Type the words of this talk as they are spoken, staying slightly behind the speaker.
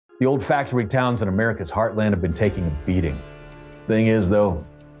The old factory towns in America's heartland have been taking a beating. Thing is, though,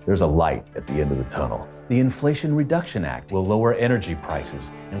 there's a light at the end of the tunnel. The Inflation Reduction Act will lower energy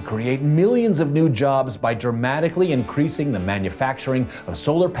prices and create millions of new jobs by dramatically increasing the manufacturing of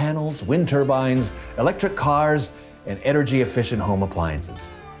solar panels, wind turbines, electric cars, and energy-efficient home appliances.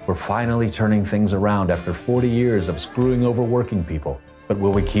 We're finally turning things around after 40 years of screwing over working people. But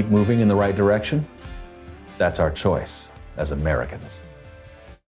will we keep moving in the right direction? That's our choice as Americans.